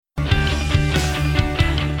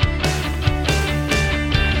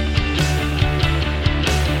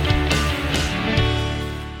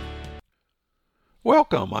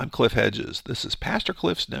Welcome, I'm Cliff Hedges. This is Pastor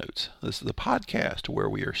Cliff's Notes. This is a podcast where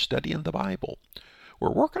we are studying the Bible.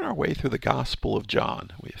 We're working our way through the Gospel of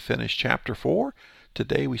John. We have finished chapter 4.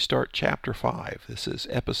 Today we start chapter 5. This is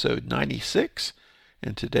episode 96,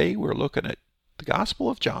 and today we're looking at the Gospel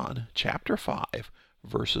of John, chapter 5,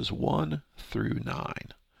 verses 1 through 9.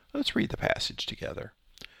 Let's read the passage together.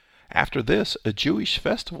 After this, a Jewish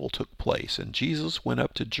festival took place, and Jesus went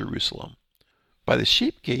up to Jerusalem. By the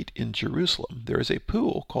sheep gate in Jerusalem there is a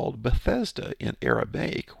pool called Bethesda in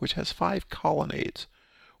Aramaic, which has 5 colonnades.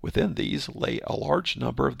 Within these lay a large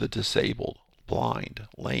number of the disabled, blind,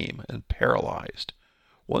 lame, and paralyzed.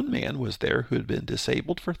 One man was there who had been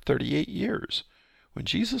disabled for 38 years. When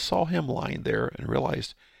Jesus saw him lying there and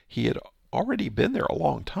realized he had already been there a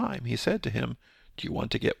long time, he said to him, "Do you want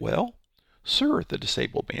to get well?" "Sir," the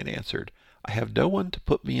disabled man answered, "I have no one to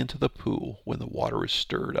put me into the pool when the water is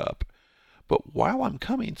stirred up. But while I'm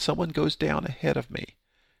coming, someone goes down ahead of me."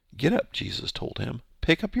 "Get up," Jesus told him.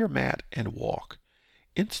 "Pick up your mat and walk."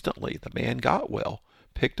 Instantly the man got well,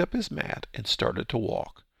 picked up his mat, and started to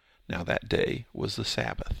walk. Now that day was the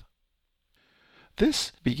Sabbath.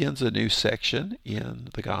 This begins a new section in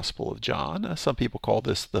the Gospel of John. Some people call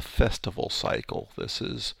this the festival cycle. This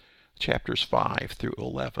is chapters 5 through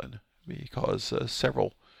 11 because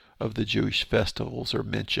several of the Jewish festivals are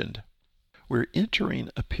mentioned. We're entering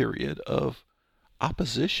a period of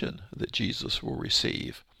opposition that Jesus will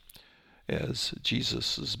receive. As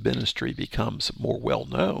Jesus' ministry becomes more well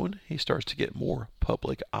known, he starts to get more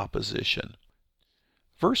public opposition.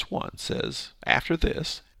 Verse 1 says, "After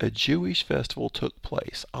this, a Jewish festival took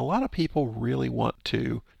place." A lot of people really want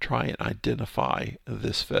to try and identify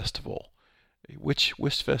this festival. Which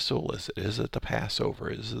festival is it? Is it the Passover?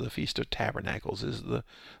 Is it the Feast of Tabernacles? Is it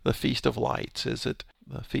the Feast of Lights? Is it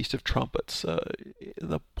the Feast of Trumpets?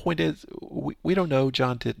 The point is, we don't know.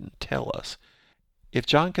 John didn't tell us. If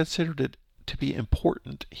John considered it to be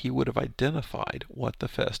important, he would have identified what the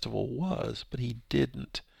festival was, but he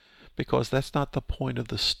didn't, because that's not the point of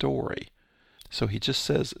the story. So he just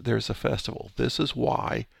says there's a festival. This is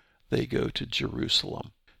why they go to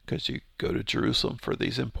Jerusalem, because you go to Jerusalem for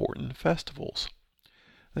these important festivals.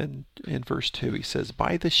 Then in verse 2 he says,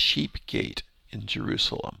 "By the sheep gate in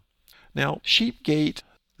Jerusalem." Now, sheep gate,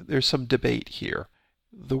 there's some debate here.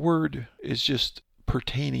 The word is just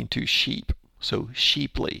pertaining to sheep, so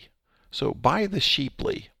sheeply. So by the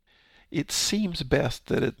sheeply, it seems best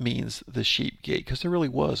that it means the sheep gate, because there really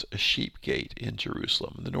was a sheep gate in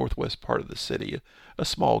Jerusalem, in the northwest part of the city, a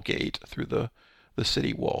small gate through the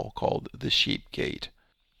city wall called the sheep gate.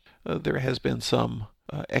 There has been some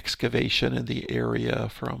excavation in the area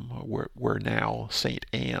from where now St.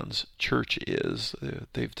 Anne's Church is.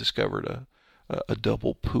 They've discovered a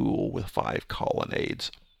double pool with 5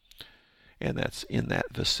 colonnades, and that's in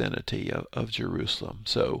that vicinity of Jerusalem.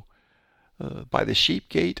 So by the sheep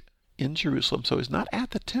gate in Jerusalem, so he's not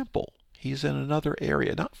at the temple. He's in another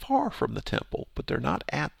area, not far from the temple, but they're not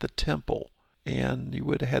at the temple, and you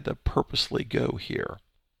would have had to purposely go here.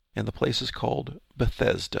 And the place is called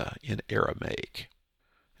Bethesda in Aramaic.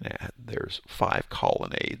 And there's 5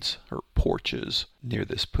 colonnades or porches near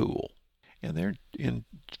this pool. And there in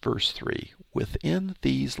verse 3, "Within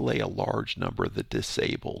these lay a large number of the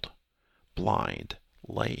disabled, blind,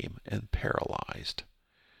 lame, and paralyzed."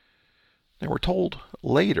 Now we're told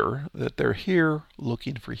later that they're here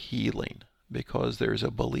looking for healing, because there's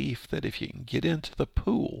a belief that if you can get into the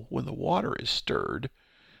pool when the water is stirred,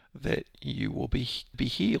 that you will be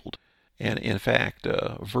healed. And in fact,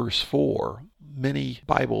 verse 4, many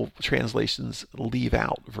Bible translations leave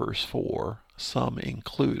out verse 4. Some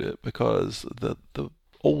include it because the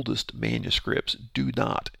oldest manuscripts do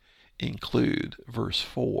not include verse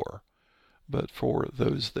 4. But for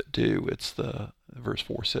those that do, it's verse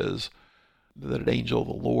 4 says that an angel of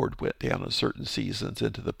the Lord went down in certain seasons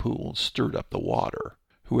into the pool and stirred up the water.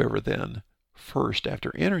 Whoever then first,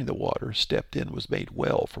 after entering the water, stepped in was made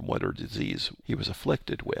well from whatever disease he was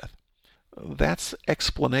afflicted with. That's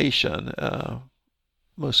explanation.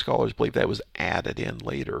 Most scholars believe that was added in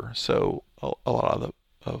later, so a lot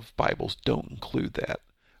of Bibles don't include that.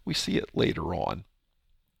 We see it later on.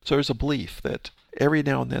 So there's a belief that every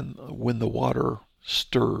now and then when the water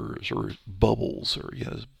stirs or bubbles, or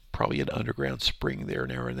there's probably an underground spring there,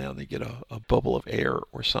 and every now and then you get a bubble of air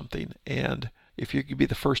or something, and if you could be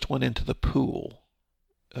the first one into the pool,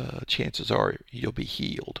 chances are you'll be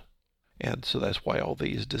healed. And so that's why all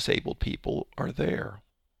these disabled people are there.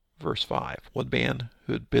 Verse 5, "One man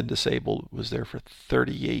who had been disabled was there for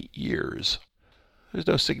 38 years. There's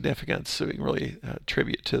no significance we can really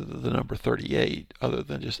attribute to the number 38 other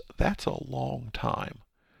than just that's a long time.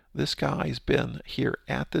 This guy's been here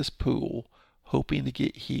at this pool hoping to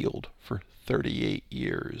get healed for 38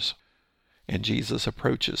 years. And Jesus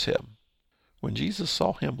approaches him. When Jesus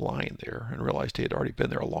saw him lying there and realized he had already been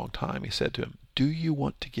there a long time, he said to him, "Do you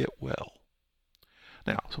want to get well?"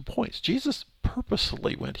 Now, some points. Jesus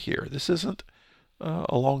purposely went here. This isn't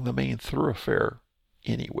along the main thoroughfare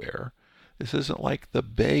anywhere. This isn't like the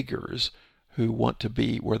beggars who want to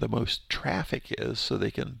be where the most traffic is so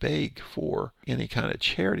they can beg for any kind of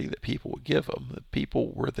charity that people would give them. The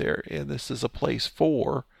people were there, and this is a place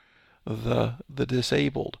for the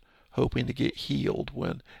disabled, hoping to get healed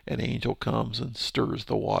when an angel comes and stirs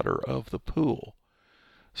the water of the pool.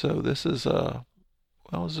 So this is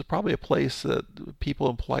probably a place that people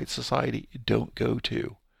in polite society don't go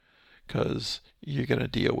to, because you're going to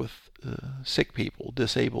deal with sick people,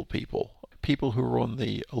 disabled people, people who are on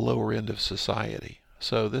the lower end of society.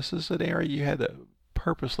 So this is an area you had to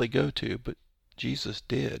purposely go to, but Jesus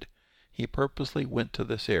did. He purposely went to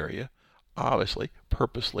this area, obviously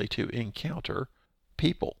purposely to encounter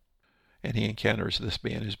people. And he encounters this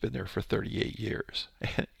man who's been there for 38 years.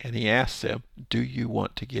 And he asks him, "Do you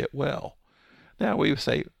want to get well?" Now we would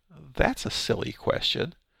say, that's a silly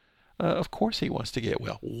question. Of course he wants to get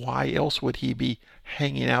well. Why else would he be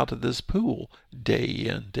hanging out at this pool day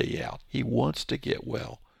in, day out? He wants to get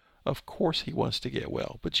well. Of course he wants to get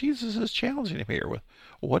well. But Jesus is challenging him here with,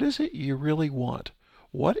 what is it you really want?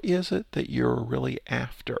 What is it that you're really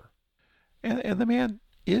after? And the man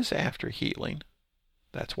is after healing.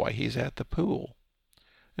 That's why he's at the pool.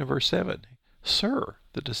 In verse 7, "Sir,"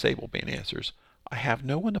 the disabled man answers, "I have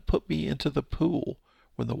no one to put me into the pool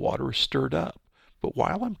when the water is stirred up. But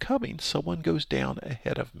while I'm coming, someone goes down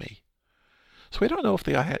ahead of me." So we don't know if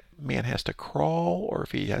the man has to crawl or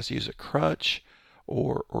if he has to use a crutch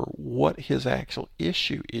or what his actual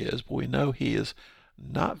issue is. But we know he is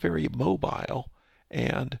not very mobile,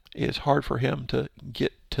 and it's hard for him to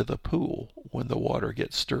get to the pool when the water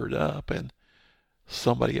gets stirred up, and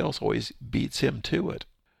somebody else always beats him to it.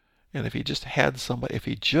 And if he just had somebody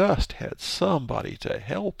to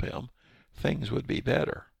help him, things would be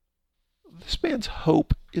better. This man's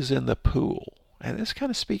hope is in the pool, and this kind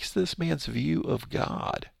of speaks to this man's view of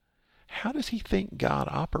God. How does he think God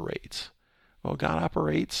operates? Well, God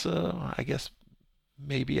operates, I guess,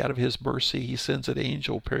 maybe out of his mercy, he sends an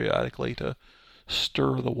angel periodically to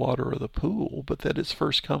stir the water of the pool, but that it's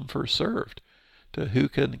first come, first served. To who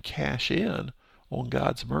can cash in on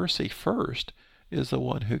God's mercy first is the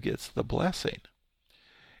one who gets the blessing.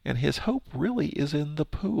 And his hope really is in the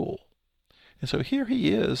pool. And so here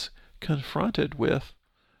he is confronted with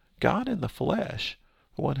God in the flesh,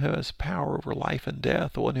 the one who has power over life and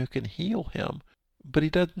death, the one who can heal him, but he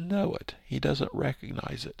doesn't know it. He doesn't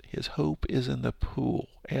recognize it. His hope is in the pool.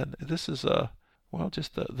 And this is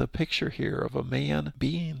just the picture here of a man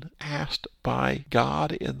being asked by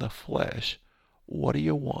God in the flesh, "What do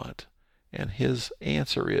you want?" And his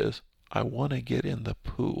answer is, "I want to get in the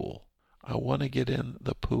pool. I want to get in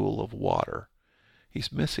the pool of water."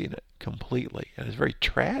 He's missing it completely. And it's very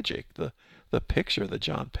tragic, the picture that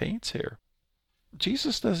John paints here.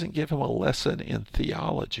 Jesus doesn't give him a lesson in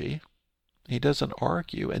theology. He doesn't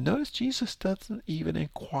argue. And notice Jesus doesn't even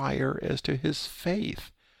inquire as to his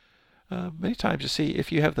faith. Many times you see, if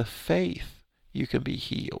you have the faith, you can be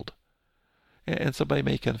healed. And somebody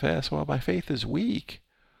may confess, "Well, my faith is weak."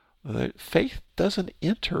 Faith doesn't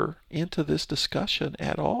enter into this discussion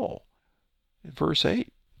at all. In verse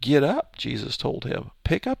 8, "Get up," Jesus told him.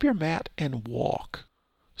 "Pick up your mat and walk."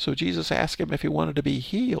 So Jesus asked him if he wanted to be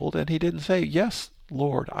healed, and he didn't say, "Yes,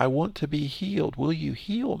 Lord, I want to be healed. Will you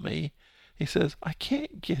heal me?" He says, "I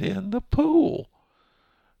can't get in the pool.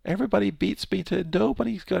 Everybody beats me to it.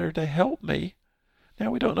 Nobody's there to help me." Now,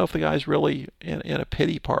 we don't know if the guy's really in a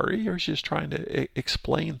pity party or he's just trying to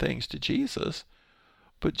explain things to Jesus.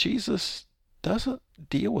 But Jesus doesn't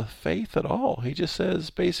deal with faith at all. He just says,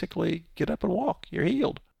 basically, "Get up and walk. You're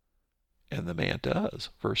healed." And the man does.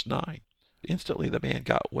 Verse 9. Instantly the man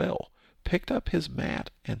got well, picked up his mat,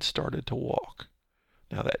 and started to walk.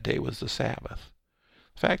 Now that day was the Sabbath.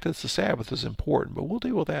 The fact that it's the Sabbath is important, but we'll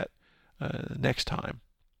deal with that next time.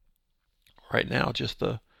 Right now, just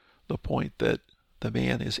the point that the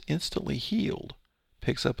man is instantly healed,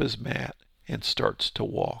 picks up his mat, and starts to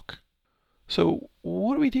walk. So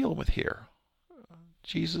what are we dealing with here?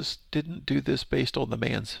 Jesus didn't do this based on the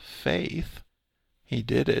man's faith. He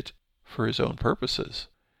did it for his own purposes.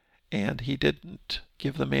 And he didn't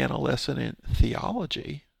give the man a lesson in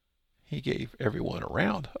theology. He gave everyone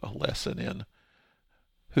around a lesson in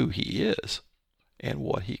who he is and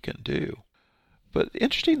what he can do. But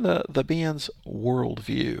interesting, the man's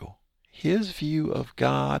worldview, his view of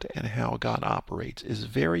God and how God operates is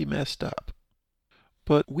very messed up.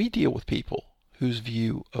 But we deal with people whose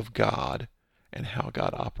view of God and how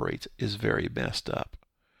God operates is very messed up,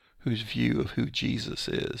 whose view of who Jesus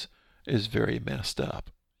is very messed up.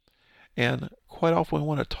 And quite often we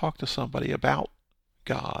want to talk to somebody about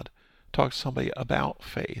God, talk to somebody about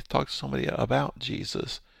faith, talk to somebody about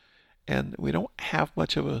Jesus, and we don't have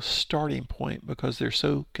much of a starting point because they're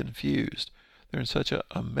so confused. They're in such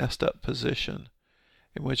a messed up position,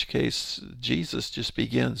 in which case Jesus just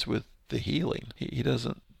begins with the healing. He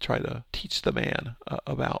doesn't try to teach the man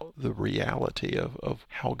about the reality of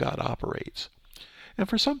how God operates. And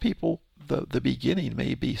for some people, the beginning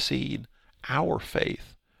may be seeing our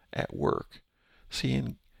faith at work,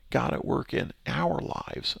 seeing God at work in our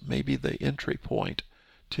lives, may be the entry point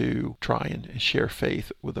to try and share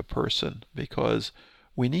faith with a person, because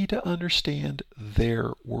we need to understand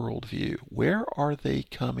their worldview. Where are they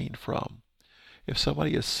coming from? If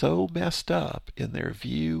somebody is so messed up in their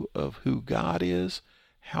view of who God is,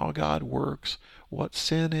 how God works, what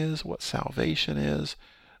sin is, what salvation is,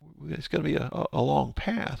 it's going to be a long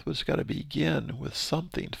path, but it's got to begin with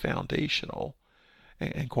something foundational.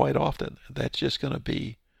 And quite often, that's just going to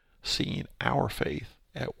be seeing our faith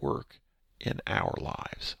at work in our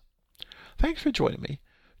lives. Thanks for joining me.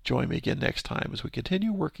 Join me again next time as we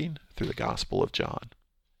continue working through the Gospel of John.